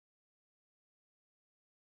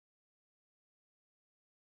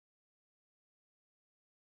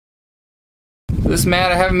this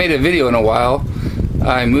mat, I haven't made a video in a while.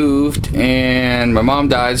 I moved and my mom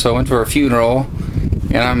died, so I went to her funeral,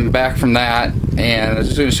 and I'm back from that, and I'm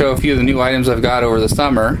just going to show a few of the new items I've got over the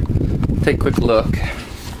summer. Take a quick look.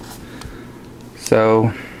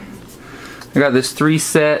 So I got this 3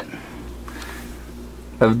 set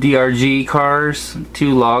of DRG cars,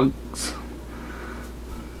 2 logs,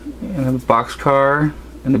 and a box car,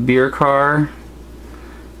 and a beer car,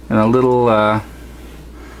 and a little kind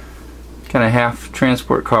of half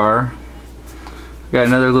transport car. Got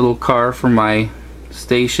another little car for my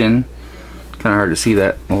station. Kind of hard to see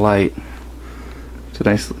that in the light. It's a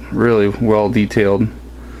nice, really well detailed,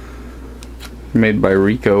 made by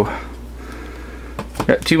Roco.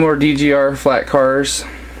 Got 2 more DGR flat cars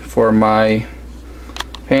for my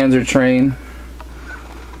Panzer train.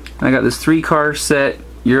 I got this 3 car set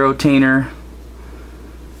Eurotainer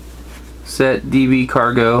set DB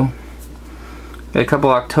cargo. Got a couple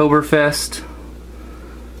Oktoberfest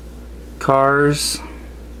cars,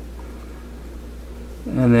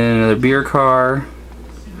 and then another beer car.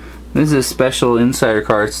 This is a special insider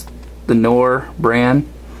car. It's the Knorr brand.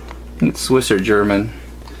 I think it's Swiss or German.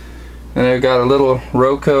 And I've got a little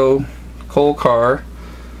Roco coal car.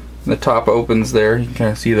 The top opens there. You can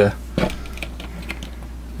kind of see there's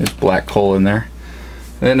black coal in there.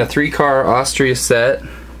 And then a 3 car Austria set,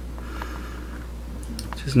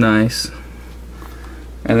 which is nice.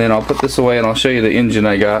 And then I'll put this away and I'll show you the engine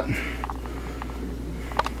I got.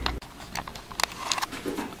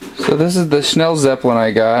 So this is the Schienenzeppelin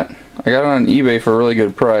I got. I got it on eBay for a really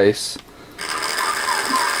good price.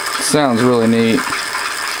 Sounds really neat.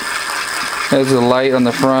 Has a light on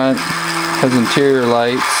the front, has interior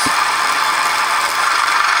lights.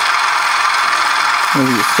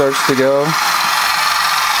 As it starts to go.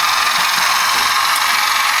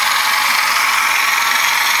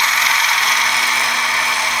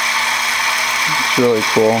 It's really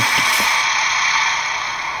cool.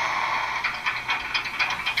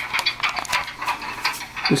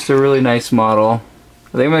 Just a really nice model.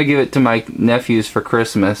 I think I'm going to give it to my nephews for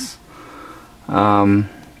Christmas. I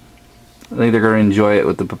think they're going to enjoy it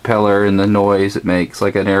with the propeller and the noise it makes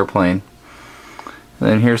like an airplane. And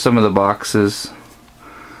then here's some of the boxes,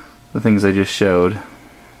 the things I just showed.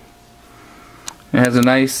 It has a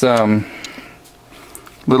nice little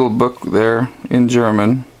book there in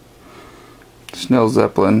German.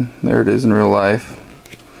 Schienenzeppelin, there it is in real life.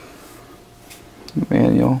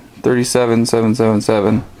 Manual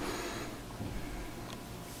 37777.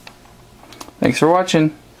 Thanks for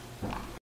watching.